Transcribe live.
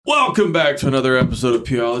Welcome back to another episode of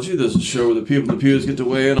Pewology. This is a show where the people in the pews get to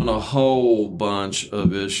weigh in on a whole bunch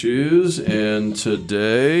of issues. And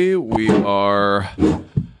today we are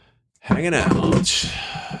hanging out.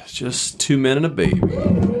 Just two men and a baby.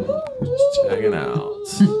 Just hanging out.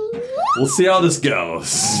 We'll see how this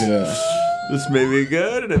goes. Yeah. This may be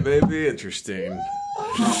good and it may be interesting.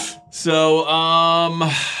 So, how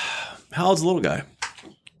old's the little guy?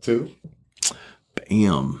 2.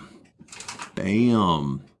 Bam.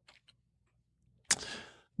 Bam.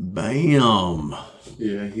 Bam.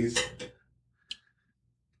 Yeah, he's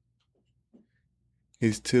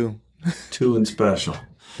 2. Two and special.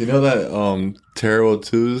 You know that Terrible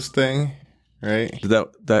Twos thing, right? Did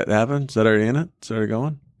that happen? Is that already in it? Is that already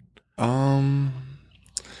going? I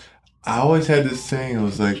always had this saying. It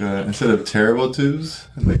was like instead of terrible twos,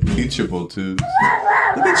 like teachable twos.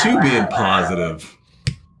 Look at you being positive.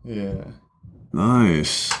 Yeah.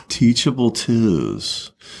 Nice. Teachable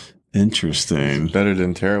twos. Interesting. Better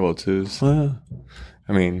than terrible twos. Well,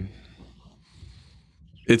 I mean,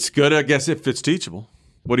 it's good, I guess, if it's teachable.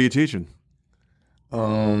 What are you teaching?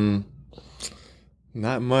 not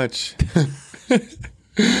much.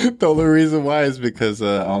 The only reason why is because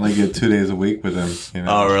I only get 2 days a week with him. You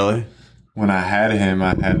know? Oh, really? When I had him,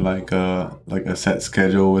 I had like a set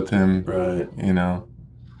schedule with him. Right. You know,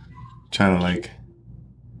 trying to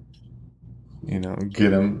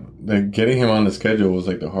get him. Like getting him on the schedule was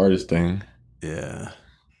like the hardest thing. Yeah.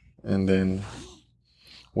 And then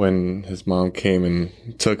when his mom came and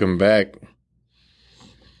took him back,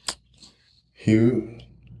 I don't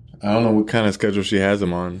know what kind of schedule she has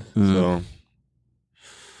him on. Mm-hmm.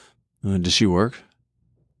 So Does she work?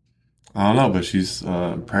 I don't know, but she's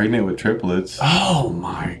pregnant with triplets. Oh,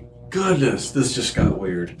 my goodness. This just got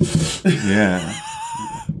weird. Yeah.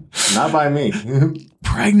 Not by me.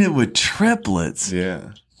 Pregnant with triplets?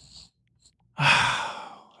 Yeah.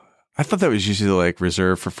 I thought that was usually like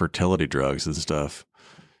reserved for fertility drugs and stuff.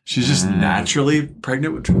 She's just naturally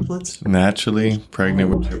pregnant with triplets? Naturally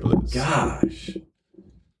pregnant with triplets. Gosh.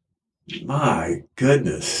 My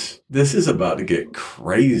goodness. This is about to get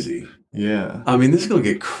crazy. Yeah. I mean, this is going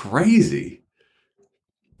to get crazy.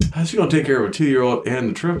 How's she going to take care of a 2-year-old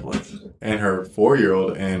and the triplets? And her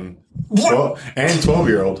 4-year-old and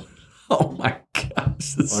 12-year-old. Oh my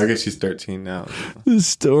gosh. Well, I guess she's 13 now. This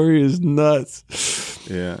story is nuts.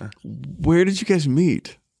 Yeah. Where did you guys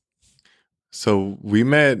meet? So we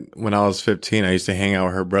met when I was 15. I used to hang out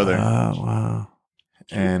with her brother. Oh, wow.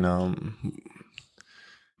 And, I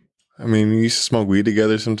mean, we used to smoke weed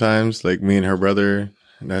together sometimes, like me and her brother.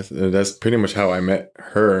 That's pretty much how I met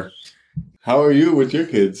her. How are you with your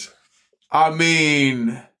kids? I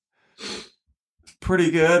mean,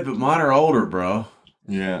 pretty good, but mine are older, bro.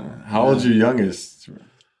 Yeah. How old's your youngest?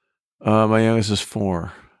 My youngest is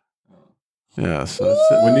 4. Yeah, so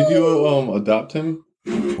that's it. When did you adopt him?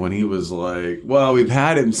 When he was we've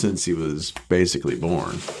had him since he was basically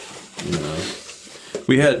born. You know,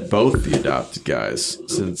 we had both the adopted guys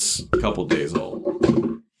since a couple days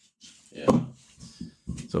old. Yeah.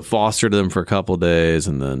 So fostered them for a couple days,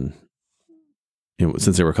 and then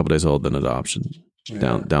since they were a couple days old, then adoption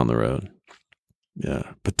down the road.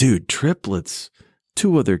 Yeah, but dude, triplets,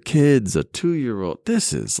 2 other kids, a 2-year-old.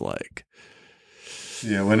 This is like.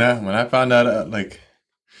 Yeah, when I found out,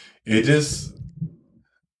 it just.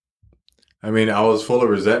 I mean, I was full of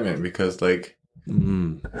resentment because,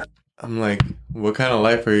 I'm like, what kind of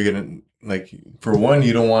life are you gonna for one,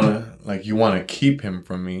 you don't want to you want to keep him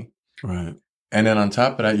from me, right? And then on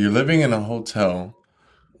top of that, you're living in a hotel,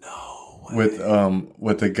 no way.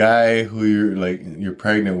 with a guy who you're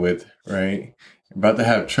pregnant with, right? About to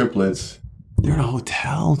have triplets. You're in a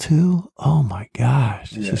hotel too? Oh my gosh,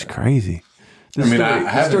 this is crazy. This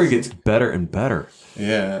story gets better and better.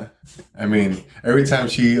 Yeah, I mean, every time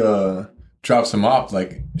she drops him off,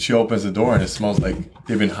 she opens the door and it smells like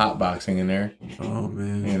they've been hotboxing in there. Oh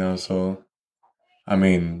man. You know, so I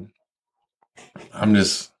mean, I'm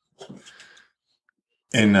just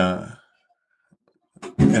in a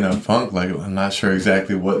funk, I'm not sure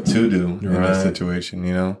exactly what to do in that situation,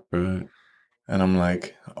 you know? Right. And I'm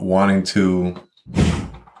wanting to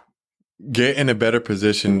get in a better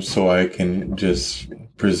position so I can just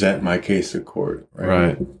present my case to court,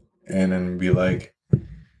 right? And then be like,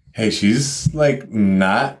 hey, she's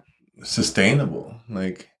not sustainable.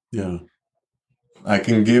 Yeah. I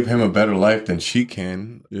can give him a better life than she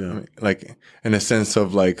can. Yeah. I mean, in a sense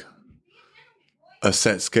of a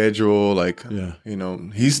set schedule,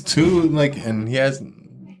 he's 2, and he has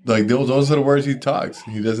those are the words he talks.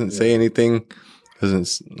 He doesn't say anything, I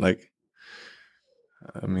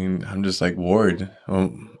mean, I'm just worried.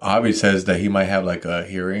 Avi says that he might have a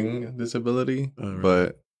hearing disability, right.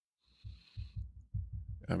 but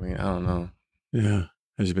I mean, I don't know. Yeah.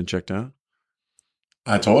 Has he been checked out?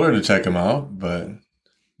 I told her to check him out, but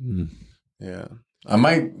yeah, I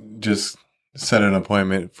might just set an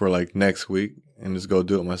appointment for like next week and just go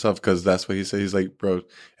do it myself, because that's what he said. He's like, bro,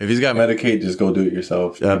 if he's got Medicaid, just go do it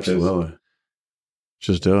yourself. Absolutely.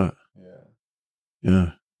 Just do it.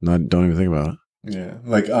 Yeah. Don't even think about it. Yeah.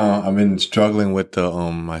 Like, I've been struggling with the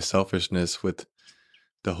my selfishness with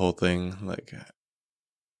the whole thing. Like,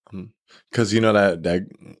 because you know that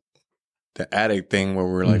the addict thing where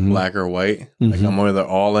we're like black or white. Like, I'm either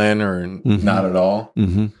all in or not at all.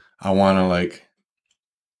 I want to like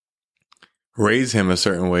raise him a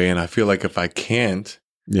certain way, and I feel like if I can't,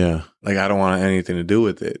 like, I don't want anything to do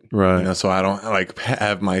with it, right? You know, so I don't like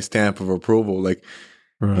have my stamp of approval, like,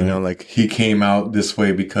 right. You know, like, he came out this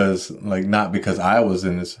way because, like, not because I was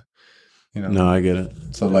in this, you know. No, I get it.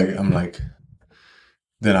 So like, I'm like,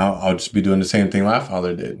 then I'll just be doing the same thing my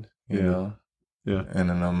father did, you know. Yeah. And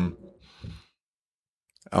then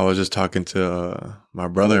I was just talking to my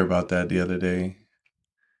brother about that the other day.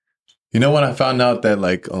 You know, when I found out that,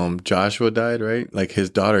 like, Joshua died, right? Like, his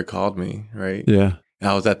daughter called me, right? Yeah. And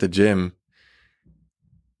I was at the gym,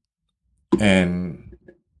 and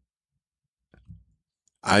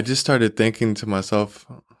I just started thinking to myself,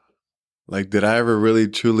 like, did I ever really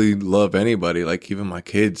truly love anybody? Like, even my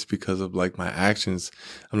kids, because of like my actions.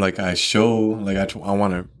 I'm like, I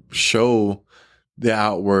want to show the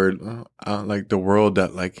outward, like the world,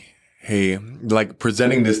 that like, hey, like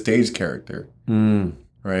presenting this stage character,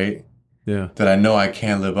 right? Yeah. That I know I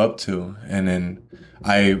can't live up to. And then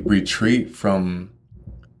I retreat from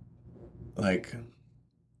like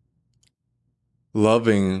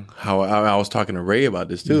loving how I was talking to Ray about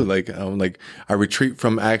this too. Like, I retreat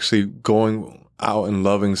from actually going out and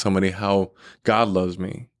loving somebody how God loves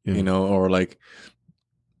me, you know, or like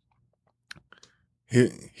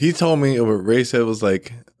he told me what Ray said was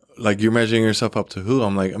like you're measuring yourself up to who?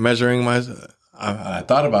 I'm like, I'm measuring I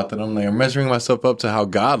thought about that. I'm like, I'm measuring myself up to how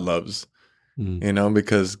God loves, you know,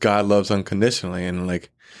 because God loves unconditionally. And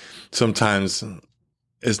like, sometimes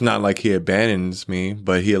it's not like he abandons me,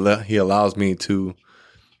 but he allows me to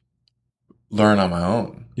learn on my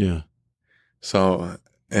own. Yeah. So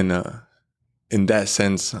in that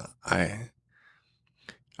sense, I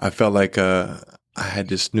felt like I had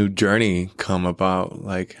this new journey come about.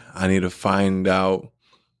 Like, I need to find out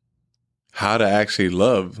how to actually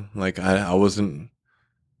love. Like, I wasn't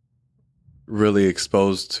really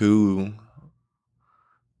exposed to,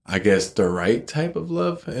 I guess, the right type of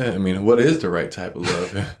love. I mean, what is the right type of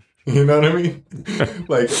love? You know what I mean?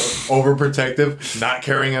 Like, overprotective, not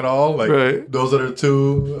caring at all. Like, right. Those are the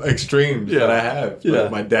two extremes that I have. Yeah.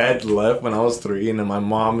 Like, my dad left when I was 3, and then my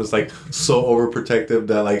mom is like so overprotective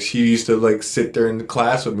that like she used to like sit there in the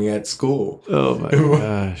class with me at school. Oh my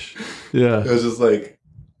gosh. Yeah. It was just like,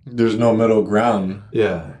 there's no middle ground.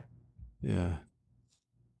 Yeah. Yeah.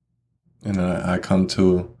 And I come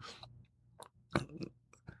to...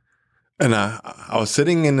 And I was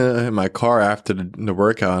sitting in my car after the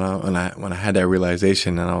workout, and when I had that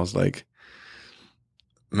realization, and I was like,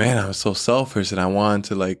 man, I was so selfish, and I wanted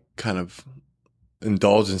to like kind of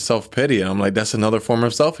indulge in self-pity. And I'm like, that's another form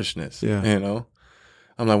of selfishness. Yeah. You know?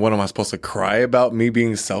 I'm like, what am I supposed to cry about me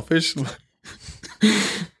being selfish?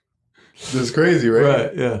 That's crazy, right?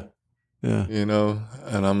 Right, yeah. Yeah. You know,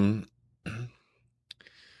 and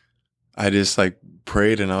I just like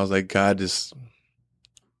prayed, and I was like, God, just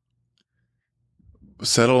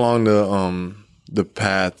set along the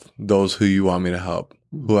path those who you want me to help,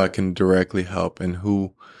 who I can directly help, and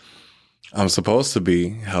who I'm supposed to be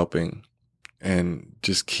helping, and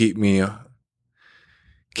just keep me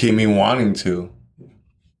wanting to.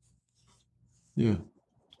 Yeah,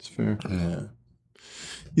 it's fair. Yeah.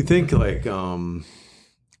 You think like a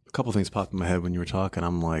couple things popped in my head when you were talking.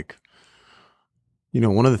 I'm like, you know,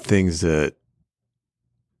 one of the things that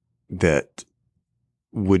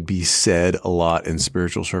would be said a lot in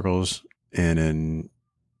spiritual circles and in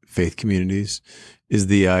faith communities is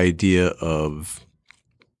the idea of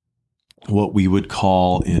what we would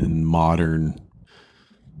call in modern,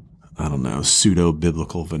 I don't know,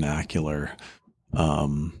 pseudo-biblical vernacular,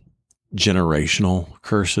 generational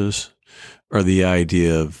curses, or the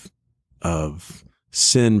idea of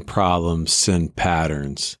sin problems, sin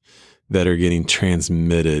patterns that are getting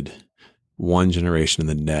transmitted one generation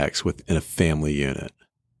to the next within a family unit.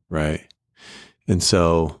 Right. And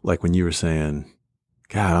so like when you were saying,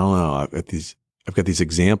 God, I don't know, I've got these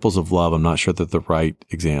examples of love. I'm not sure that they're the right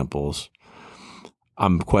examples.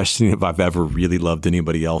 I'm questioning if I've ever really loved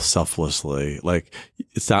anybody else selflessly. Like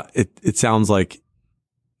it sounds like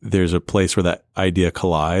there's a place where that idea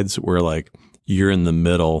collides, where like you're in the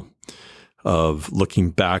middle of looking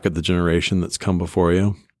back at the generation that's come before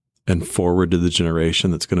you and forward to the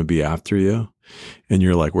generation that's going to be after you. And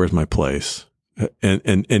you're like, where's my place?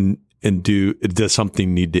 And does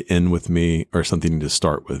something need to end with me or something need to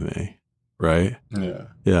start with me? Right? Yeah.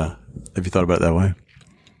 Yeah. Have you thought about it that way?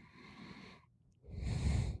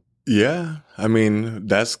 Yeah. I mean,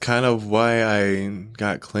 that's kind of why I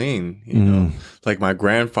got clean, you know. Like my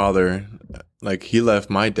grandfather, like he left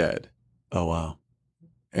my dad. Oh, wow.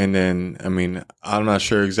 And then, I mean, I'm not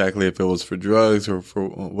sure exactly if it was for drugs or for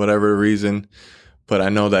whatever reason, but I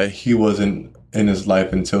know that he wasn't in his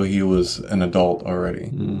life until he was an adult already.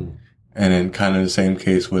 And then kind of the same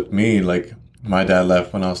case with me. Like my dad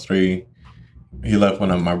left when I was 3. He left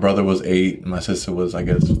when my brother was 8. My sister was, I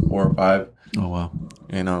guess, 4 or 5. Oh, wow.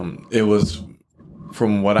 And it was,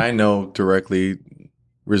 from what I know, directly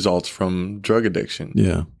results from drug addiction.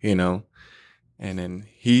 Yeah. You know? And then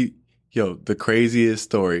the craziest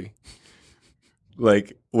story.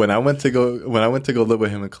 Like when I went to go live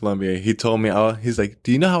with him in Colombia, he told me, he's like,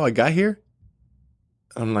 "Do you know how I got here?"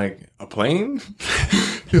 I'm like, "A plane?"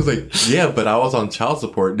 He was like, "Yeah, but I was on child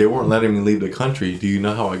support. They weren't letting me leave the country. Do you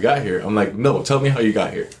know how I got here?" I'm like, "No, tell me how you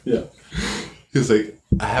got here." Yeah. He was like,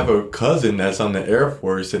 "I have a cousin that's on the Air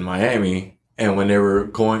Force in Miami, and when they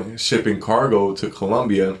were shipping cargo to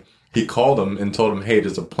Colombia, he called him and told him, 'Hey,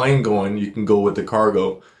 there's a plane going. You can go with the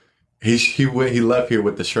cargo.'" He left here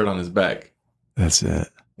with the shirt on his back. That's it.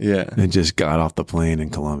 Yeah. And just got off the plane in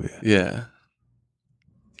Colombia. Yeah.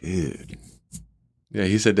 Dude. Yeah,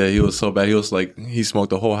 he said that he was so bad. He was like, he smoked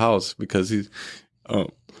the whole house because I'm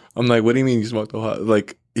like, what do you mean you smoked the whole house?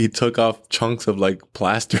 Like, he took off chunks of like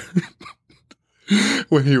plaster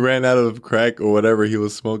when he ran out of crack or whatever he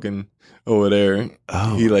was smoking over there.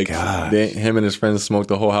 Oh, him and his friends smoked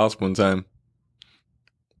the whole house one time.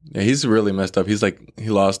 Yeah, he's really messed up. He's like, he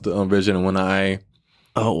lost vision in one eye.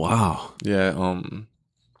 Oh, wow. Yeah.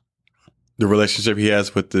 The relationship he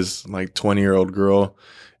has with this like 20-year-old girl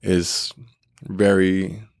is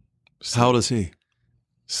very. How old is he?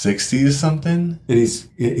 60 or something. And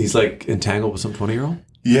he's like entangled with some 20-year-old?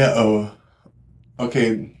 Yeah. Oh,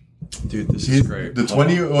 okay. Dude, this is great. The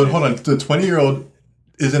 20-year-old, hold on. The 20-year-old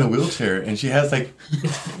is in a wheelchair and she has like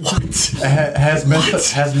what? Has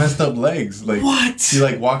messed up legs. Like what? She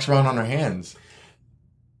like walks around on her hands.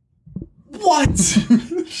 What?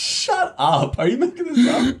 Shut up. Are you making this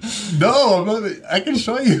up? No, I'm not. I can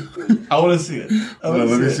show you. I want to see it.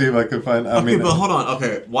 Let me see if I can find. But hold on.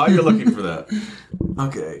 Okay, while you're looking for that.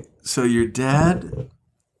 Okay, so your dad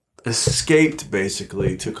escaped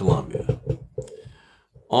basically to Colombia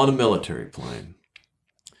on a military plane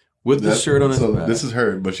with the shirt on his back. This is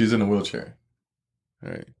her, but she's in a wheelchair.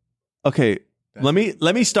 All right. Okay, let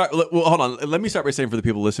me start. Well, hold on. Let me start by saying for the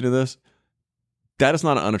people listening to this, that is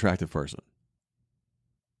not an unattractive person.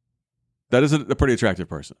 That is a pretty attractive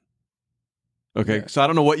person. Okay, yeah. So I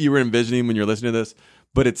don't know what you were envisioning when you're listening to this,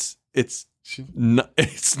 but it's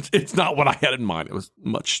not what I had in mind. It was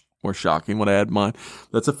much more shocking what I had in mind.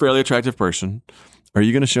 That's a fairly attractive person. Are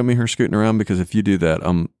you going to show me her scooting around? Because if you do that, I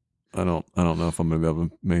don't know if I'm going to be able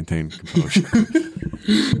to maintain composure.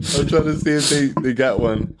 I'm trying to see if they got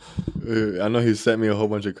one. I know he sent me a whole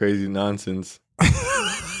bunch of crazy nonsense.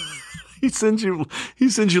 He sends you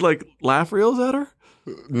like laugh reels at her?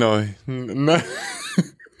 No, nothing.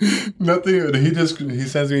 He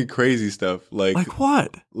sends me crazy stuff. Like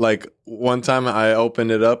what? Like one time I opened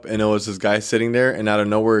it up and it was this guy sitting there, and out of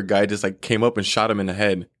nowhere, a guy just like came up and shot him in the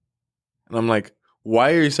head. And I'm like,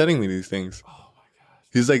 why are you sending me these things? Oh my gosh.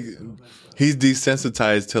 He's like, he's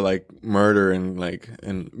desensitized to like murder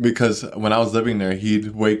and because when I was living there,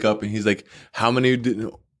 he'd wake up and he's like, how many did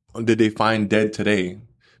they find dead today?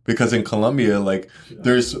 Because in Colombia, like,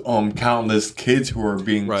 there's countless kids who are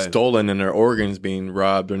being stolen and their organs being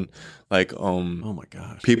robbed, and like oh my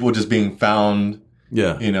gosh, people just being found.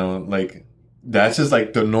 Yeah, you know, like that's just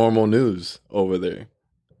like the normal news over there.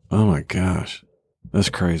 Oh my gosh, that's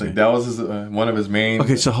crazy. Like that was one of his main.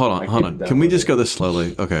 Okay, so hold on. Can we just go this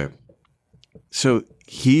slowly? Okay, so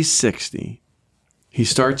he's 60. He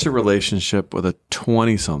starts a relationship with a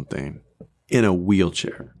 20-something in a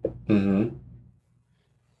wheelchair. Mm-hmm.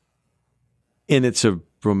 And it's a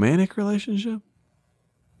romantic relationship?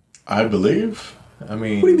 I believe. I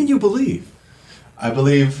mean... What do you mean you believe? I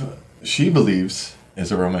believe she believes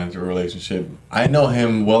it's a romantic relationship. I know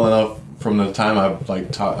him well enough from the time I've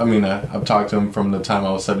talked... I've talked to him from the time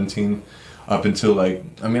I was 17 up until I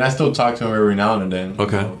still talk to him every now and then.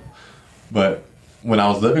 Okay. You know? But when I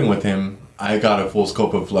was living with him, I got a full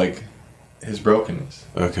scope of his brokenness.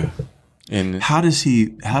 Okay. And how does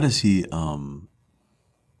he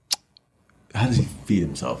feed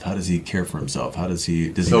himself? How does he care for himself? Does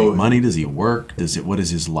he So- make money? Does he work? What is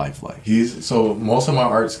his life like? So most of my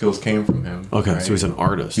art skills came from him. Okay, right? so he's an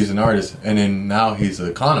artist. He's an artist, and then now he's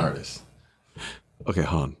a con artist. Okay,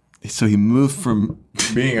 Han. So he moved from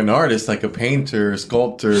Being an artist, like a painter,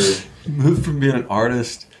 sculptor, being an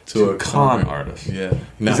artist to a con artist. Yeah.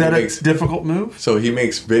 Now Is that he a difficult move? So he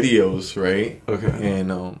makes videos, right? Okay.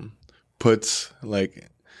 And puts like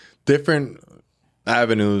different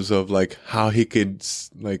avenues of like how he could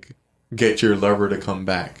like get your lover to come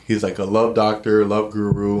back. He's like a love doctor, love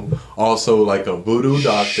guru, also like a voodoo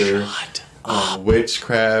doctor.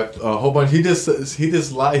 Witchcraft, a whole bunch. He just he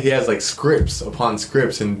has like scripts upon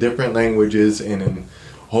scripts in different languages and in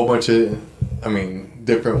a whole bunch of,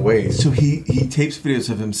 different ways. So he tapes videos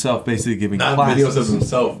of himself, basically giving Not classes. videos of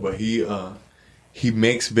himself, but he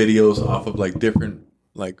makes videos off of like different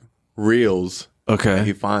like reels that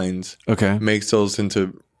he Okay. finds. Okay. Makes those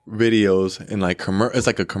into videos and like it's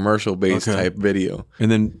like a commercial based Okay. type video. And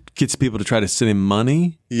then gets people to try to send him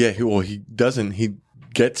money. Yeah, he doesn't. He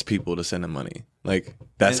gets people to send him money. Like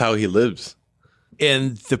that's how he lives.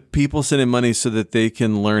 And the people send him money so that they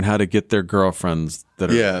can learn how to get their girlfriends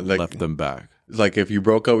that are Yeah, like- left them back. It's like if you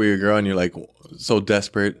broke up with your girl and you're like so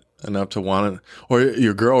desperate enough to want it, or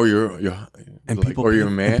your girl, or your And like, people or pay, your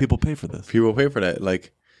man, and people pay for this. people pay for that.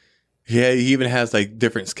 Like, yeah, he even has like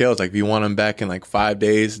different scales. Like, if you want him back in like 5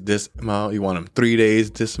 days, this amount. You want him 3 days,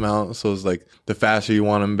 this amount. So it's like the faster you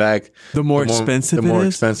want him back, The more expensive the more it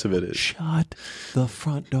is? expensive it is. Shut the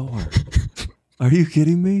front door. Are you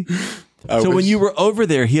kidding me? I So when wish- you were over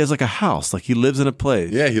there, he has like a house. Like he lives in a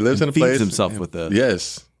place. yeah, he lives in and a feeds place. himself with this.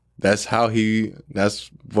 Yes, that's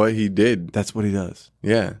what he did. That's what he does.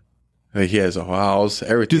 Yeah, like, he has a house,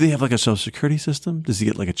 everything. Do they have like a social security system? Does he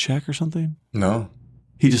get like a check or something? No,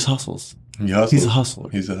 He just hustles. he hustles. He's a hustler.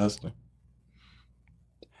 He's a hustler.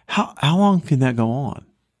 How long can that go on?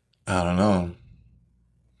 I don't know.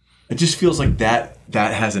 It just feels like that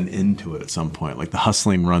has an end to it at some point. Like the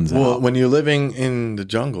hustling runs Well, out. when you're living in the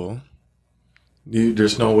jungle,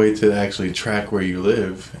 there's no way to actually track where you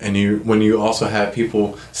live, and when you also have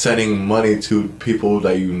people sending money to people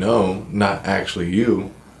that you know, not actually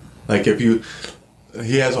you. Like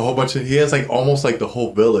he has a whole bunch of, he has like almost like the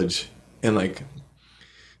whole village in like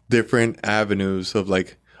different avenues of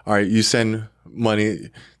like, all right, you send money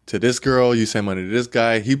to this girl, you send money to this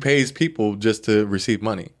guy. He pays people just to receive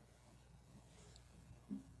money.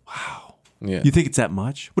 Wow. Yeah. You think it's that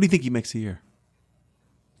much? What do you think he makes a year?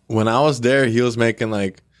 When I was there, he was making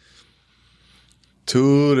like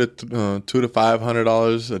 $200 to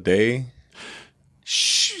 $500 a day.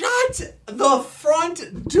 Shut the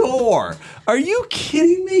front door. Are you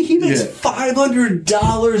kidding me? He makes Yeah.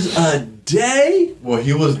 $500 a day? Well,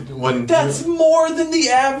 he was when That's more than the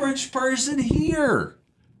average person here.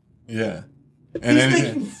 yeah, and He's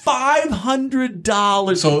making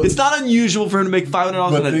 $500. So- it's not unusual for him to make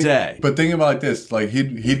 $500 in a day. But think about it like this: like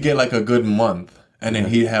he'd get like a good month, and then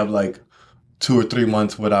he'd have like 2 or 3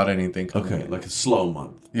 months without anything coming okay, in. like a slow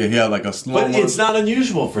month. Yeah, he had like a slow But month. it's not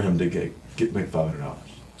unusual for him to make $500.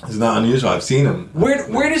 It's not unusual. I've seen him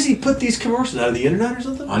Where does he put these commercials? Out of the internet or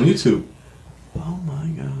something? on YouTube. Oh my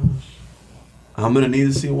gosh. I'm going to need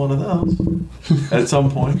to see one of those at some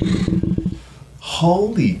point.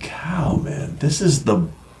 Holy cow, man. This is the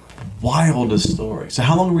wildest story. So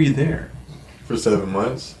how long were you there? For 7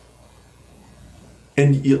 months.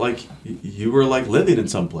 And you were like living in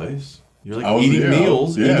some place. You're I like was eating there.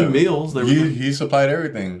 meals. Yeah. Eating meals. They were He supplied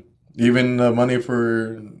everything, even the money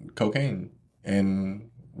for cocaine and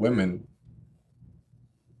women.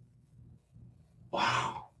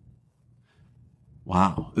 wow.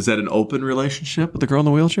 Wow. Is that an open relationship with the girl in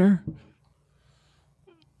the wheelchair?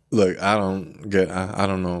 Look, I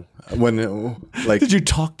don't know. When like Did you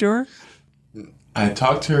talk to her? I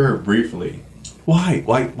talked to her briefly. Why?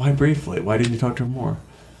 Why briefly? Why didn't you talk to her more?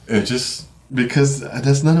 It just because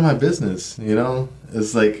that's none of my business, you know.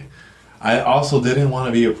 It's like I also didn't want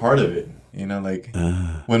to be a part of it, you know. Like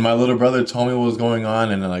when my little brother told me what was going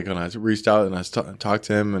on, and like when I reached out and I talked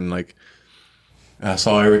to him, and like I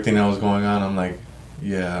saw everything that was going on, I'm like,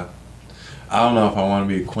 yeah, I don't know if I want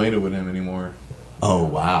to be acquainted with him anymore. Oh,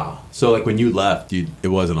 wow. So, like, when you left, it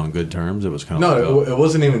wasn't on good terms? It was kind of No, it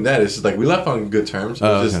wasn't even that. It's just like we left on good terms. It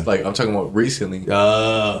was just like I'm talking about recently. Like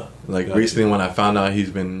gotcha. recently when I found out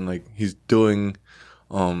he's been like he's doing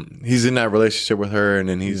he's in that relationship with her, and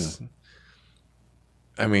then he's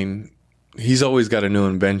I mean, he's always got a new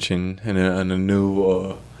invention and a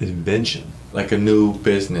new invention. like a new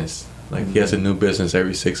business. Like he has a new business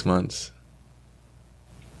every 6 months.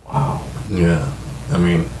 Wow. Yeah. I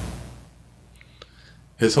mean,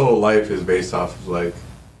 his whole life is based off of like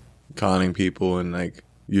conning people and like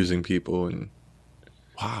using people, and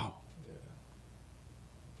Wow.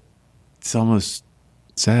 It's almost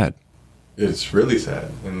sad. it's really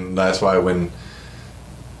sad. And that's why when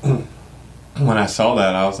I saw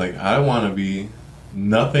that, I was like, I want to be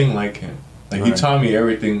nothing like him. Like, he Right. taught me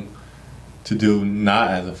everything to do not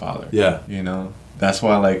as a father. Yeah. You know, that's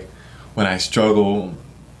why, like, when I struggle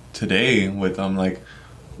today with, I'm like,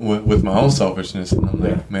 with my own selfishness, and I'm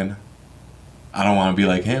like, man, I don't want to be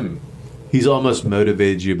like him. He's almost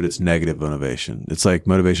motivated you, but it's negative motivation. It's like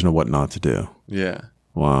motivation of what not to do. Yeah.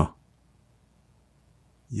 Wow.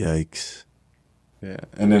 Yikes. Yeah.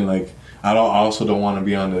 And then, like, I also don't want to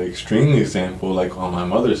be on the extreme example, like on my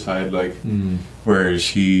mother's side, like, where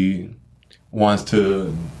she wants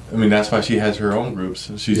to, I mean, that's why she has her own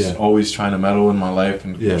groups. She's Yeah. always trying to meddle in my life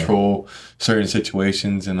and Yeah. control certain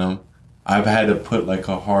situations, and I've had to put like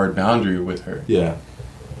a hard boundary with her, Yeah.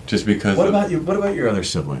 just because. What about you? What about your other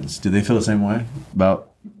siblings? Did they feel the same way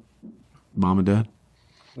about mom and dad?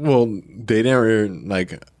 Well, they never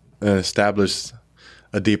like establish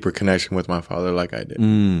a deeper connection with my father like I did.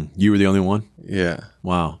 You were the only one? Yeah.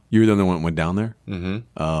 Wow. You were the only one that went down there? Mm-hmm.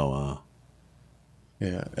 Oh, wow.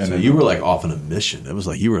 Yeah. And So then, you were like off on a mission. It was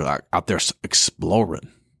like you were like out there exploring.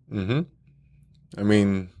 Mm-hmm. I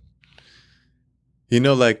mean, you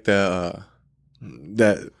know, like that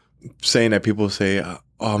saying that people say, "Oh,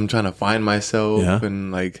 I'm trying to find myself," Yeah.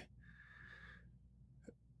 and like,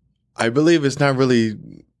 I believe it's not really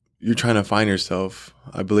you're trying to find yourself.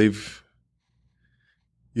 I believe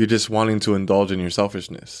you're just wanting to indulge in your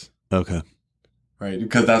selfishness, Okay. right?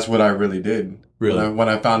 Because that's what I really did. Really? When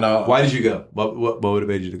I found out. Why did you go? What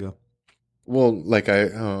motivated you to go? Well, like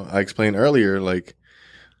I explained earlier, like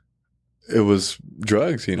it was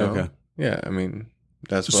drugs, you know. Okay. Yeah, I mean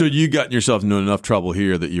that's what, So you got yourself into enough trouble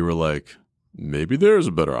here that you were like, maybe there's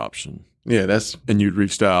a better option. yeah, that's And you'd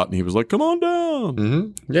reached out and he was like, come on down.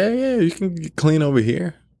 mm-hmm. Yeah, you can get clean over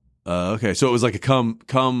here. Okay. So it was like a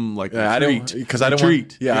come like Yeah, I didn't retreat. because I didn't want,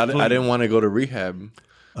 Retreat. yeah, Get I didn't want to go to rehab.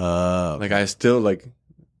 Like, Like I still like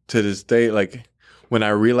to this day, like when I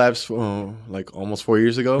relapsed, like almost 4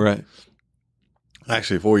 years ago. right.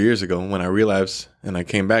 Actually, 4 years ago, when I relapsed and I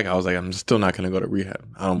came back, I was like, I'm still not going to go to rehab.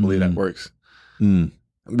 I don't believe that works. Mm.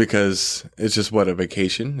 Because it's just a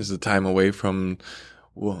vacation. It's a time away from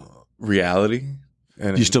reality.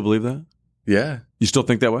 And You still believe that? yeah, You still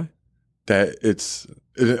think that way? that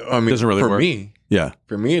I mean, Doesn't really for work. me, Yeah.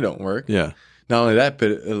 it don't work. Yeah. Not only that,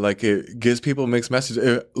 but like it gives people mixed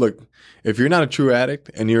messages. Look, if you're not a true addict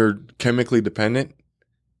and you're chemically dependent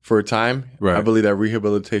for a time, Right. I believe that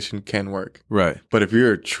rehabilitation can work. Right. But if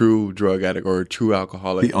you're a true drug addict or a true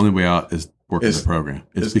alcoholic, The only way out is working It's- the program.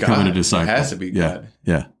 It's it's becoming God. a disciple. It has to be Yeah. God.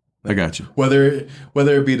 Yeah. I got you. whether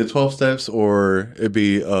it be the 12 steps or it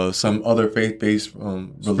be some other faith-based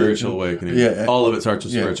Spiritual religion. awakening. Yeah. All of it starts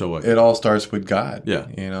with Yeah, spiritual awakening. it all starts with God. Yeah.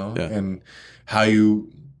 You know, Yeah. and how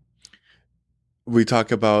we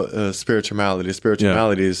talk about spirituality.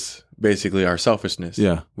 Spirituality is basically our selfishness.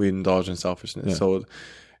 Yeah. We indulge in selfishness. Yeah. So,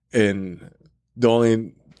 and the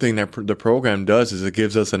only thing that the program does is it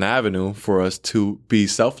gives us an avenue for us to be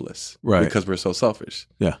selfless, Right. Because we're so selfish.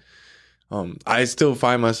 Yeah. I still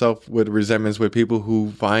find myself with resentments with people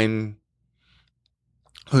who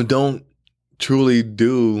don't truly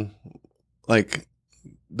do like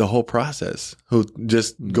the whole process, who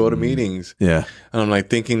just go to meetings. Yeah. And I'm like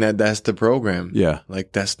thinking that that's the program. Yeah.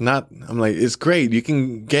 Like that's not, I'm like, it's great. You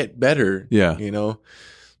can get better. Yeah. You know,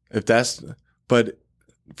 but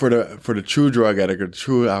for the true drug addict or the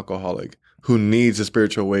true alcoholic who needs a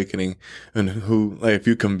spiritual awakening and who, like, if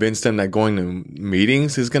you convince them that going to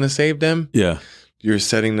meetings is going to save them, Yeah. you're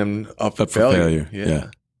setting them up for Up for failure. failure.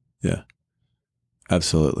 Yeah.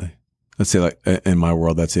 Absolutely. Let's say, like, in my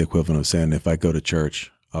world, that's the equivalent of saying if I go to church,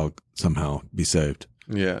 I'll somehow be saved.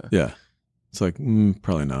 Yeah. Yeah. It's like,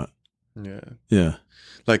 probably not. Yeah. Yeah.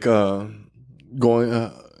 Like going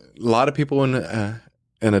a lot of people in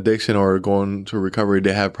an addiction or going to recovery,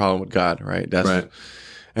 they have a problem with God, right? That's Right.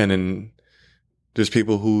 And then there's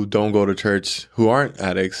people who don't go to church who aren't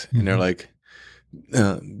addicts, and they're like,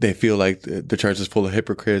 they feel like the church is full of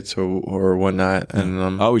hypocrites or whatnot. And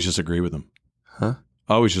I always just agree with them. Huh?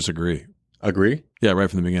 I always just agree. Agree? Yeah. Right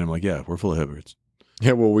from the beginning, I'm like, yeah, we're full of hypocrites.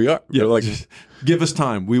 Yeah, well, we are. Yeah. We're like, Just give us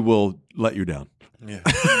time. We will let you down. yeah.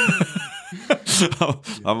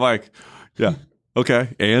 I'm like, yeah, okay.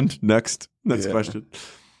 And next Yeah. question.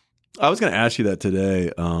 I was going to ask you that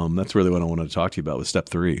today. That's really what I wanted to talk to you about with step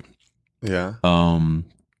 3. Yeah.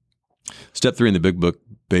 Step 3 in the big book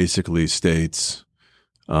basically states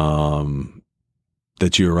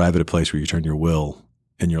that you arrive at a place where you turn your will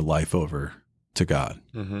and your life over to God.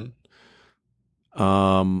 Mm-hmm.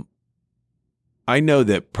 I know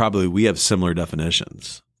that probably we have similar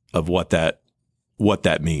definitions of what that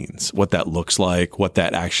means, what that looks like, what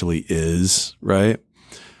that actually is, right?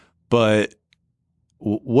 But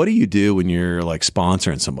what do you do when you're like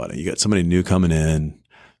sponsoring somebody? You got somebody new coming in,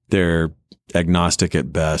 they're agnostic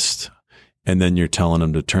at best, and then you're telling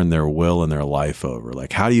them to turn their will and their life over.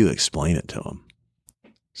 Like, how do you explain it to them?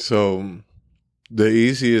 So the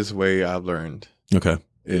easiest way I've learned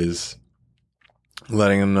is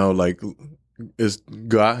letting them know, like, is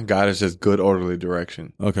God is just good, orderly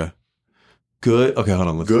direction. Okay. Good. Okay, hold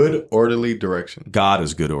on. Good, orderly direction. God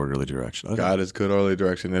is good, orderly direction. Okay. God is good, orderly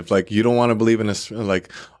direction. If like you don't want to believe in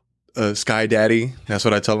a Sky Daddy, that's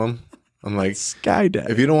what I tell them. I'm like, Sky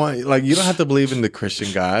Daddy. if you don't want, like, you don't have to believe in the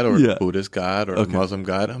Christian God or the Buddhist God or the Muslim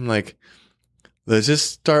God. I'm like, let's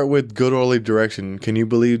just start with good, orderly direction. Can you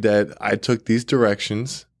believe that I took these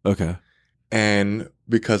directions? Okay. And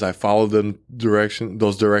because I followed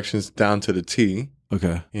those directions down to the T.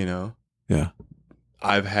 Okay. You know. Yeah.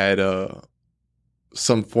 I've had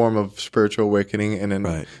some form of spiritual awakening, and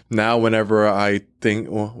then now whenever I think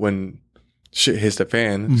when shit hits the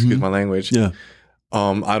fan, excuse my language,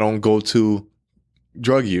 I don't go to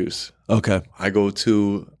drug use. Okay. I go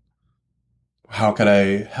to how could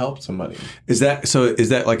I help somebody? Is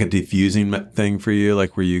that like a diffusing thing for you?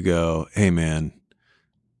 Like where you go, hey man,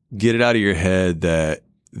 get it out of your head that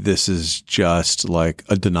this is just like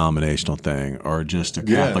a denominational thing or just a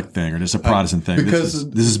Catholic thing or just a Protestant thing. Because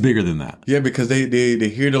this is bigger than that. Yeah, because they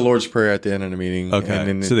hear the Lord's Prayer at the end of the meeting. Okay. And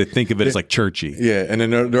then so they think of it as like churchy. Yeah. And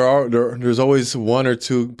then there's always one or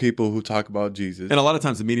two people who talk about Jesus. And a lot of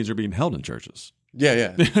times the meetings are being held in churches.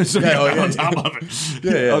 Yeah. So on top of it.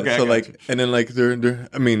 Yeah. Okay. So like, and then like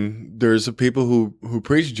there's people who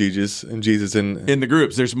preach Jesus in the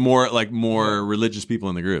groups. There's more religious people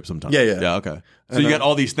in the group sometimes. Yeah. Okay. So you got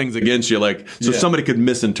all these things against you, like somebody could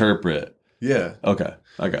misinterpret. Yeah. Okay.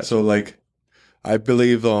 I got you. So like, I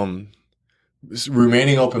believe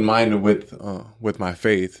remaining open minded with my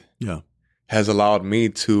faith. Has allowed me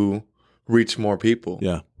to reach more people.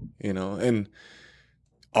 Yeah. You know, and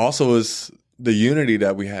also is the unity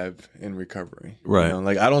that we have in recovery. Right. You know?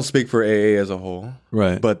 Like I don't speak for AA as a whole.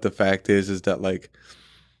 Right. But the fact is that like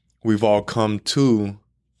we've all come to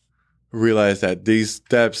realize that these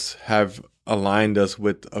steps have aligned us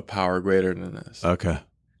with a power greater than us. Okay.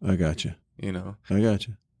 I got you. You know. I got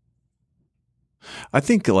you. I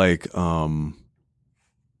think like have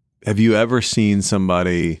you ever seen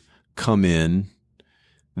somebody come in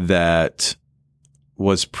that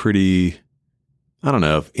was pretty, I don't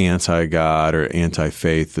know if anti-God or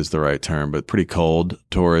anti-faith is the right term, but pretty cold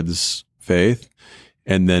towards faith,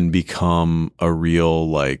 and then become a real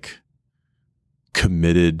like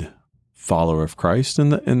committed follower of Christ in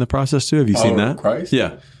the process too? Have you seen that? Christ?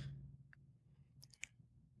 Yeah.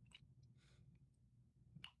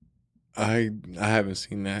 I haven't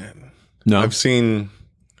seen that. No. I've seen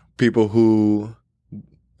people who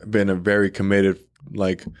been a very committed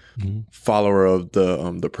like follower of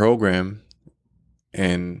the program,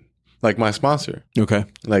 and like my sponsor. Okay.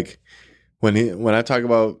 Like when I talk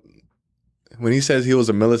about when he says he was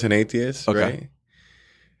a militant atheist, right?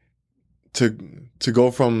 To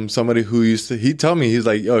go from somebody who he'd tell me, he's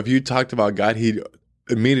like, yo, if you talked about God, he'd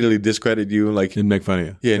immediately discredit you, like and make fun of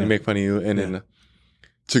you. Yeah, and make fun of you. And then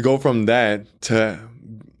to go from that to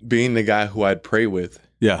being the guy who I'd pray with.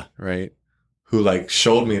 Yeah. Right. Who like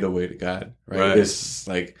showed me the way to God. Right. It's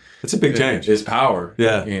like it's a big change. It's power.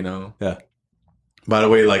 Yeah. You know? Yeah. By the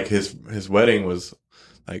way, like his wedding was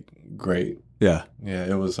like great. Yeah. Yeah.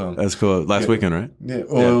 It was that's cool. Last weekend, right? Yeah.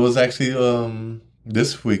 Well, it was actually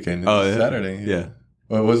this weekend. Saturday. Yeah.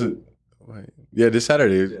 Well, was it? Yeah, this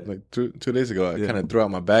Saturday, like 2 days ago, I kind of threw out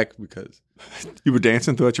my back because you were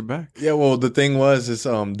dancing throughout your back. Yeah, well, the thing was,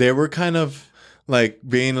 they were kind of like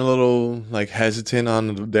being a little like hesitant on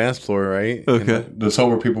the dance floor, right? Okay. And the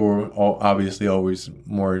sober people were obviously always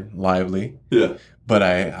more lively. Yeah. But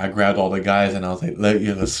I grabbed all the guys and I was like,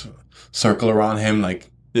 let's circle around him, like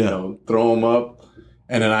you know, throw him up,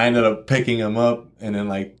 and then I ended up picking him up and then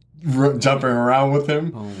like jumping around with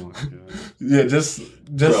him. Oh my god. Yeah, just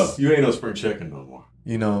bro, you ain't no spring chicken no more.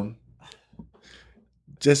 You know,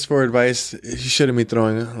 just for advice, you shouldn't be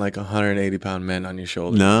throwing like 180-pound men on your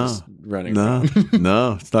shoulders. No, running. No,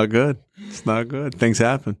 no, it's not good. It's not good. Things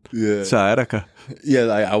happen. Yeah. Saeraka. Yeah,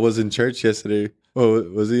 I was in church yesterday. Oh,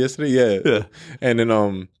 was it yesterday? Yeah. Yeah. And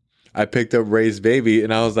then I picked up Ray's baby,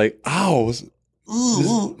 and I was like, "Ow,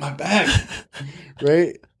 my back!"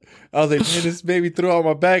 Right? I was like, "Man, this baby threw out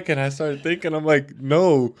my back," and I started thinking, I'm like,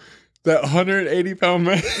 "No, that 180-pound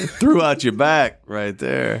man threw out your back right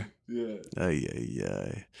there." Yeah.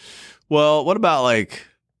 Ay. Well, what about like,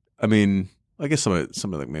 I mean, I guess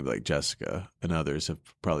somebody like maybe like Jessica and others have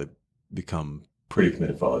probably become pretty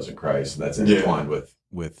committed followers of Christ. And that's intertwined with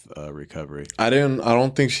recovery. I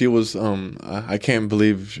don't think she was. I can't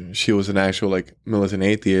believe she was an actual like militant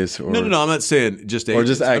atheist. Or, No. I'm not saying just or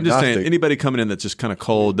just I'm just saying agnostic. anybody coming in that's just kind of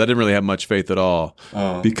cold, that didn't really have much faith at all,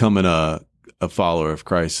 becoming a follower of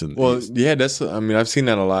Christ. And Well, yeah, that's. I mean, I've seen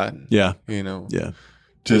that a lot. yeah, You know, yeah.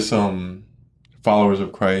 just followers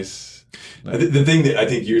of Christ. The thing that I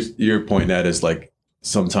think you're pointing at is like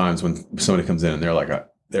sometimes when somebody comes in and they're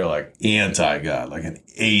like anti-God, like an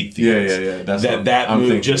atheist. Yeah. That's That I'm move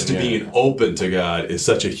thinking, just to being open to God is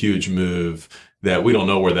such a huge move that we don't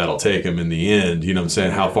know where that'll take them in the end. You know what I'm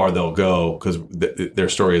saying? How far they'll go because their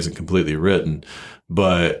story isn't completely written.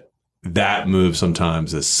 But that move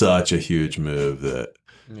sometimes is such a huge move that.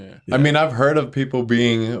 Yeah. I mean, I've heard of people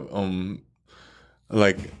being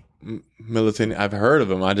like militant. I've heard of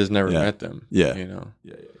them. I just never met them. Yeah. You know.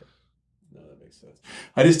 Yeah. No, that makes sense.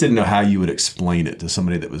 I just didn't know how you would explain it to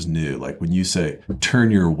somebody that was new. Like when you say,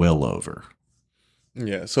 turn your will over.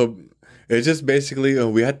 Yeah. So it's just basically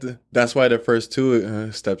we had to. That's why the first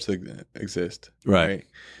two steps exist, Right.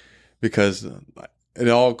 Because it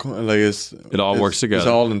all works together. It's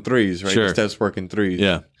all in threes, right? Sure. The steps work in threes.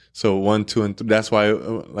 Yeah. So 1, 2, and 3. That's why,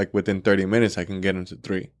 like within 30 minutes, I can get into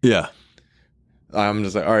 3. Yeah. I'm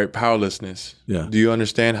just like, all right, powerlessness. Yeah. Do you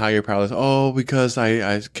understand how you're powerless? Oh, because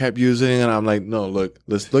I kept using it. And I'm like, no,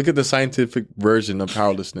 let's look at the scientific version of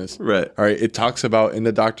powerlessness. Right. All right. It talks about, in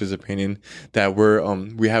the doctor's opinion, that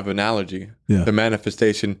we have an allergy. Yeah. The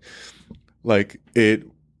manifestation, like it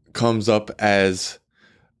comes up as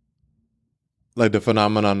like the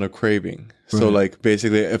phenomenon of craving. So Right. like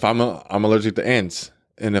basically if I'm allergic to ants,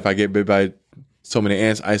 and if I get bit by so many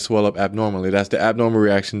ants, I swell up abnormally. That's the abnormal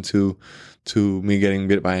reaction to me getting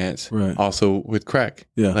bit by ants. Right. Also with crack,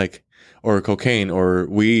 Yeah. like or cocaine or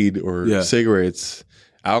weed or Yeah. cigarettes,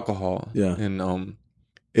 alcohol. Yeah. And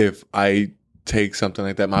if I take something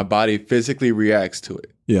like that, my body physically reacts to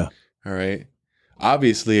it. Yeah. All right.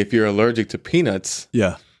 Obviously, if you're allergic to peanuts,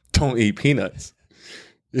 Yeah. don't eat peanuts.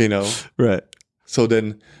 You know. Right. So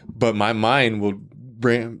then, but my mind will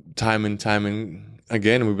bring time and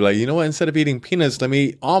again, we'd be like, you know what? Instead of eating peanuts, let me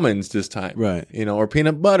eat almonds this time. Right. You know, or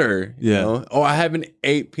peanut butter. Yeah. You know? Oh, I haven't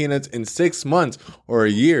ate peanuts in 6 months or a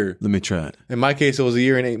year. Let me try it. In my case, it was a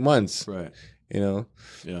year and 8 months. Right. You know?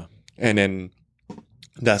 Yeah. And then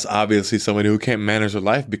that's obviously somebody who can't manage their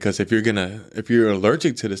life, because if you're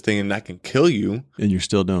allergic to this thing and that can kill you, And you're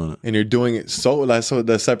still doing it. and you're doing it so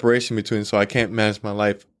the separation between, so I can't manage my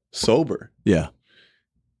life sober. Yeah.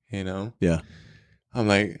 You know? Yeah. I'm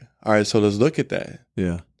like, all right, so let's look at that.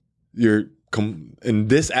 Yeah. You're in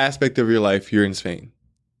this aspect of your life, you're insane.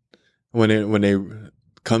 When they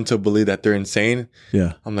come to believe that they're insane,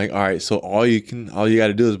 Yeah. I'm like, all right, so all you got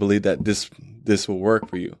to do is believe that this will work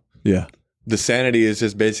for you. Yeah. The sanity is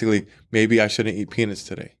just basically, maybe I shouldn't eat peanuts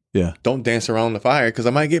today. Yeah. Don't dance around the fire because I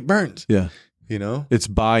might get burnt. Yeah. You know? It's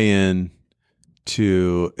buy-in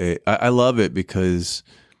to I love it because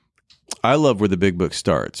I love where the big book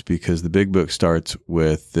starts, because the big book starts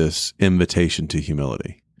with this invitation to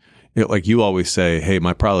humility. Like you always say, hey,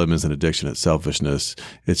 my problem isn't addiction, it's selfishness.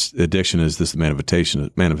 It's addiction is this manifestation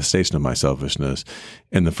of my selfishness.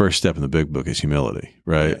 And the first step in the big book is humility,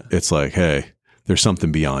 right? Yeah. It's like, hey, there's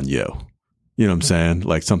something beyond you. You know what I'm saying?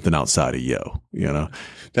 Like something outside of you, you know?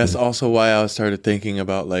 That's also why I started thinking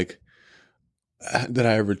about like, that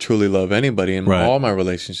I ever truly love anybody in Right. all my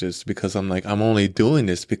relationships, because I'm like, I'm only doing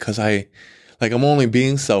this because I'm only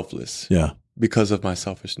being selfless Yeah. because of my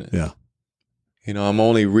selfishness. Yeah. You know, I'm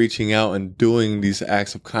only reaching out and doing these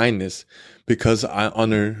acts of kindness because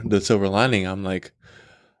under the silver lining, I'm like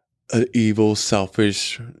an evil,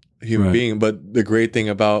 selfish human Right. being. But the great thing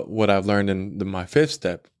about what I've learned in my 5th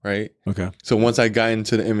step, right? Okay. So once I got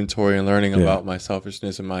into the inventory and learning Yeah. about my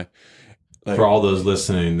selfishness and my, like, For all those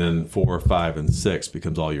listening, then 4, 5, and 6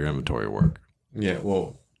 becomes all your inventory work. yeah,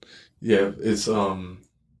 well, yeah, it's,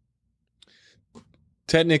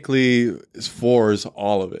 technically 4 is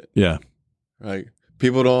all of it. Yeah. Like,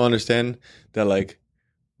 people don't understand that, like,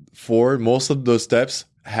 4, most of those steps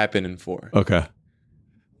happen in 4. Okay.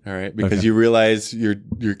 All right, because Okay. you realize your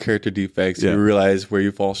character defects, Yeah. you realize where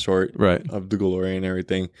you fall short Right. of the glory and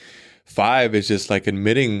everything. 5 is just like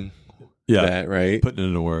admitting Yeah. that, right? Putting it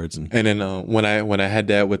into words. And And then when I had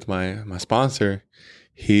that with my sponsor,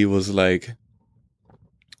 he was like,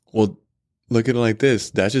 "Well, look at it like this.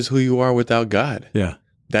 That's just who you are without God. yeah.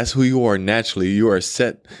 That's who you are naturally. You are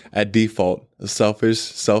set at default, selfish,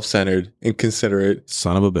 self-centered, inconsiderate,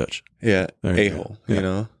 Son of a bitch. yeah, There you a-hole, go. Yeah. you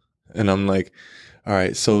know?" And I'm like, all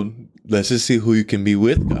right, so let's just see who you can be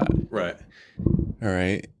with God. Right. All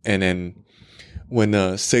right. And then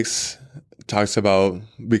when 6 talks about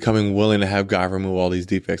becoming willing to have God remove all these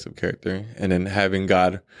defects of character, and then having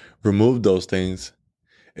God remove those things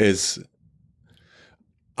is,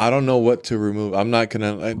 I don't know what to remove. I'm not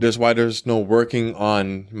gonna. That's why there's no working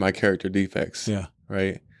on my character defects. Yeah.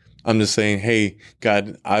 Right. I'm just saying, hey,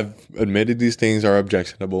 God, I've admitted these things are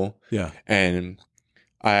objectionable, Yeah. and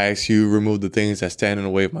I ask you remove the things that stand in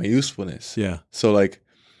the way of my usefulness. Yeah. So like,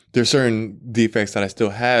 there's certain defects that I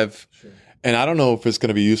still have, and I don't know if it's going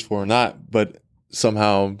to be useful or not, but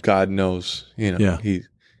somehow God knows, Yeah. he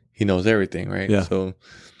knows everything, right? Yeah. So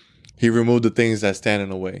he removed the things that stand in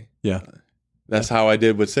the way. Yeah. That's how I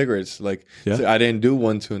did with cigarettes. Like, Yeah. so I didn't do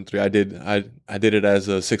 1, 2, and 3. I did it as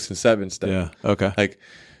a 6 and 7 step. Yeah. Okay. Like,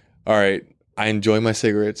 all right, I enjoy my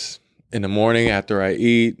cigarettes in the morning after I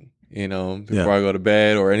eat, before I go to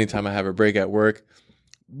bed, or anytime I have a break at work.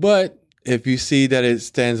 But if you see that it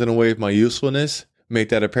stands in the way of my usefulness, make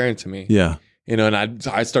that apparent to me. Yeah. And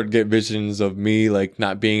I start to get visions of me like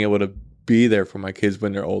not being able to be there for my kids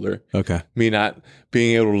when they're older. Okay. Me not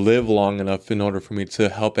being able to live long enough in order for me to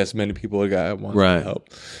help as many people as I want Right. to help.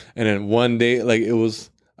 And then one day, like it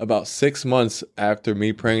was about 6 months after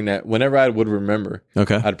me praying that, whenever I would remember,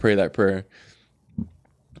 Okay. I'd pray that prayer.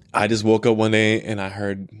 I just woke up one day and I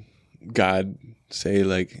heard God say,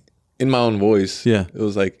 like, in my own voice, Yeah. it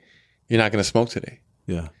was like, you're not going to smoke today.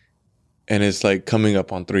 Yeah. And it's like coming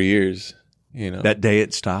up on 3 years, That day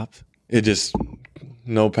it stopped. It just,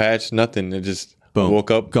 no patch, nothing. It just Boom. woke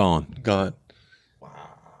up, Gone. gone. Wow.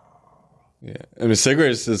 Yeah. I mean,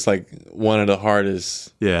 cigarettes is like one of the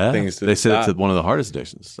hardest Yeah. things to They said stop. it's one of the hardest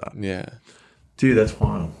addictions to stop. Yeah. Dude, that's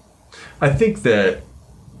wild. I think that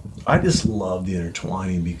I just love the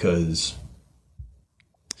intertwining because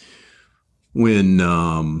when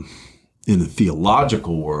in the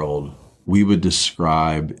theological world, we would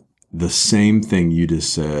describe the same thing you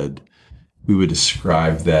just said. We would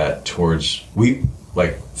describe that towards,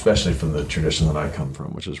 especially from the tradition that I come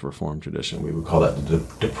from, which is Reformed tradition, we would call that the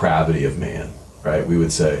depravity of man, right? We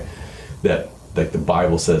would say that, like the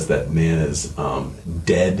Bible says, that man is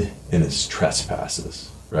dead in his trespasses,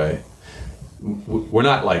 right? We're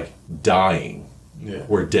not like dying. Yeah.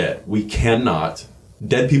 We're dead. We cannot.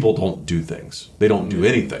 Dead people don't do things. They don't do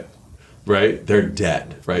anything, right? They're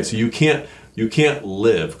dead, right? So you can't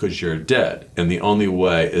live because you're dead, and the only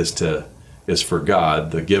way is for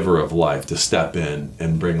God, the giver of life, to step in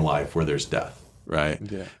and bring life where there's death, right?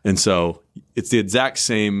 Yeah. And so it's the exact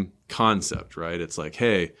same concept, right? It's like,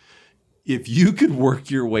 hey, if you could work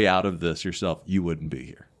your way out of this yourself, you wouldn't be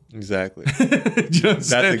here. Exactly. You know what I'm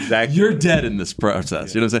saying? exactly You're dead in this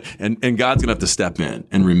process. You know what I'm saying? And God's gonna have to step in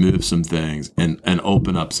and remove some things and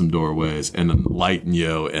open up some doorways and enlighten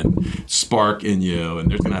you and spark in you,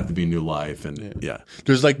 and there's gonna have to be new life. And yeah.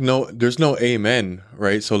 There's no amen,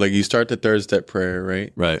 right? So like you start the 3rd step prayer,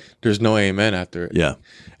 right? Right. There's no amen after it. Yeah.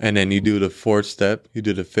 And then you do the 4th step, you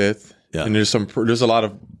do the 5th. Yeah. And there's a lot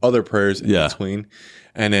of other prayers in Yeah. between.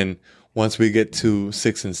 And then once we get to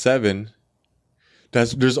 6 and 7,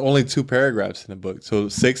 there's only 2 paragraphs in the book. So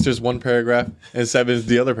 6, there's 1 paragraph, and 7 is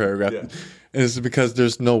the other paragraph. Yeah. And it's because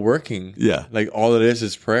there's no working. Yeah. Like all it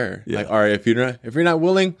is prayer. Yeah. Like, all right, if you're not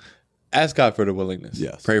willing, ask God for the willingness.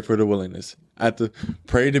 Yes. Pray for the willingness. I have to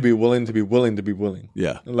pray to be willing to be willing to be willing.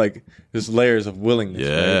 Yeah. Like there's layers of willingness.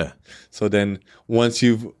 Yeah. Right? So then once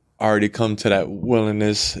you've already come to that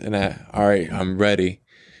willingness and that, all right, I'm ready.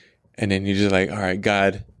 And then you're just like, all right,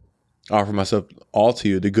 God, I offer myself all to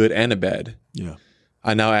you, the good and the bad. Yeah.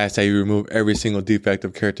 I now ask that you remove every single defect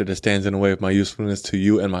of character that stands in the way of my usefulness to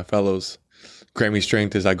you and my fellows. Grant me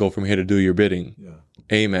strength as I go from here to do your bidding. Yeah.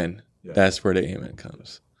 Amen. Yeah. That's where the amen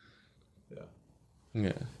comes. Yeah.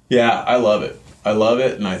 Yeah. Yeah, I love it.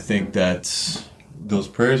 And I think that's Those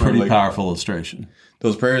prayers pretty are like, powerful illustration.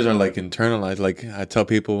 those prayers are like internalized. Like I tell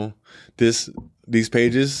people, these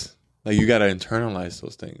pages, like you got to internalize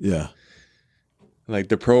those things. Yeah. Like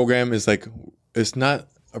the program is like, it's not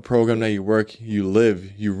a program that you work, you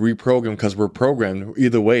live, you reprogram, because we're programmed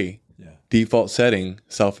either way. Yeah. Default setting,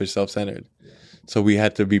 selfish, self-centered. Yeah. So we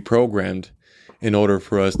had to be programmed in order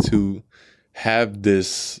for us to have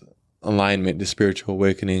this alignment, this spiritual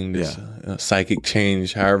awakening, this psychic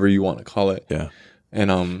change, however you want to call it. Yeah.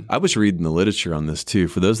 And I was reading the literature on this too.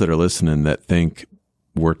 For those that are listening that think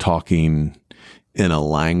we're talking in a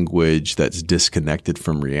language that's disconnected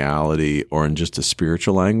from reality or in just a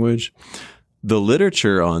spiritual language, the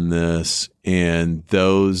literature on this and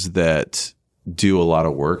those that do a lot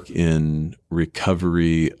of work in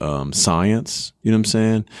recovery science, you know what I'm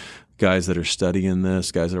saying? Guys that are studying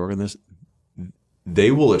this, guys that are working this,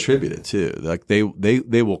 they will attribute it too. Like they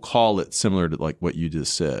will call it similar to like what you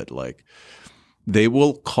just said. Like they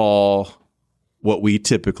will call what we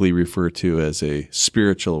typically refer to as a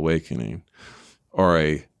spiritual awakening or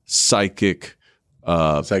a psychic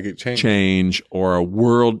change or a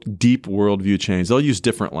deep worldview change. They'll use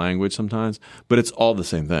different language sometimes, but it's all the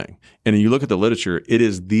same thing. And you look at the literature, it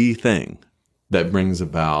is the thing that brings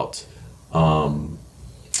about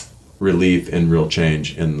relief and real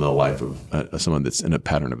change in the life of someone that's in a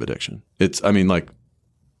pattern of addiction.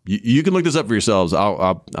 You can look this up for yourselves.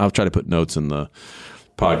 I'll try to put notes in the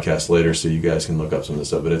podcast later so you guys can look up some of this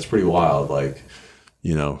stuff, but it's pretty wild.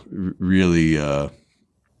 Really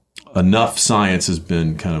enough science has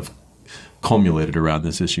been kind of culminated around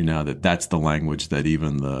this issue now that's the language that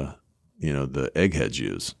even the eggheads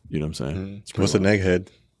use. You know what I'm saying? What's an egghead?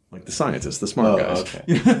 Like the scientists, the smart guys. Okay.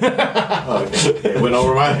 It went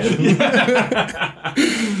over my head.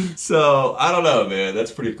 So I don't know, man.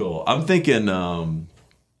 That's pretty cool. I'm thinking, I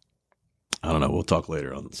don't know. We'll talk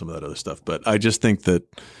later on some of that other stuff, but I just think that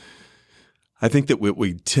what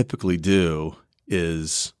we typically do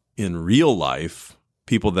is in real life,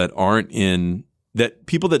 people that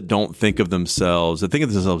don't think of themselves, that think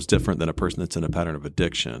of themselves different than a person that's in a pattern of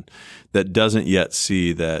addiction, that doesn't yet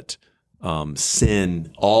see that all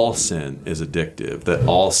sin is addictive, that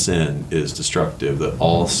all sin is destructive, that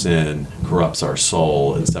all sin corrupts our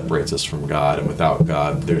soul and separates us from God, and without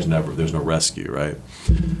God, there's no rescue, right?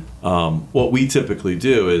 What we typically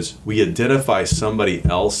do is we identify somebody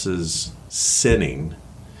else's sinning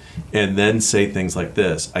and then say things like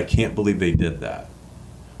this: I can't believe they did that,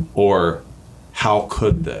 or how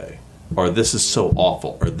could they, or this is so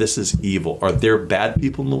awful, or this is evil, or there are bad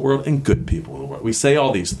people in the world and good people in the world. We say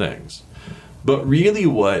all these things. But really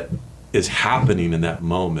what is happening in that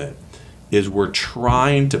moment is we're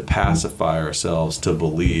trying to pacify ourselves to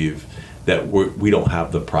believe that we don't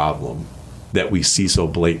have the problem that we see so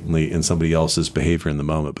blatantly in somebody else's behavior in the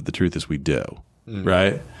moment. But the truth is we do,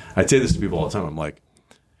 right? I say this to people all the time. I'm like,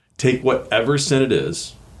 take whatever sin it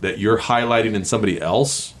is that you're highlighting in somebody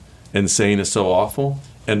else and saying is so awful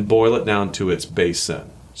and boil it down to its base sin.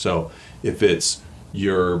 So if it's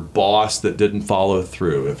your boss that didn't follow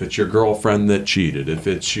through, if it's your girlfriend that cheated, if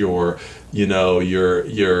it's your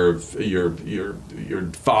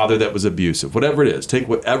father that was abusive, whatever it is, take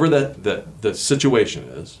whatever that the situation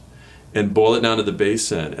is and boil it down to the base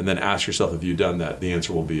sin, and then ask yourself, if you've done that, the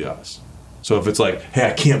answer will be yes. So if it's like, hey,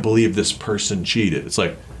 I can't believe this person cheated, it's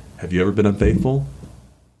like, have you ever been unfaithful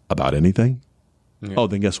about anything? Yeah. Oh,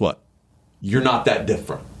 then guess what? You're not that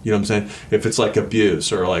different. You know what I'm saying? If it's like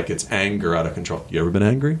abuse or like it's anger out of control. You ever been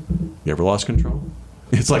angry? You ever lost control?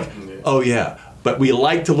 It's like, oh yeah. But we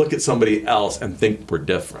like to look at somebody else and think we're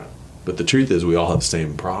different. But the truth is we all have the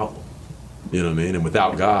same problem. You know what I mean? And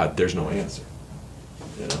without God, there's no answer.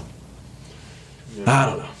 You know? Yeah. I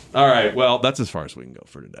don't know. All right. Well, that's as far as we can go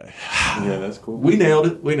for today. Yeah, that's cool. We nailed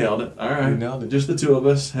it. All right. We nailed it. Just the two of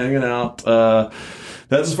us hanging out.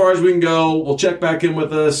 That's as far as we can go. We'll check back in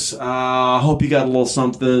with us. Hope you got a little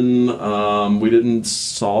something. We didn't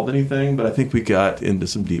solve anything, but I think we got into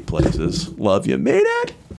some deep places. Love you. Made it.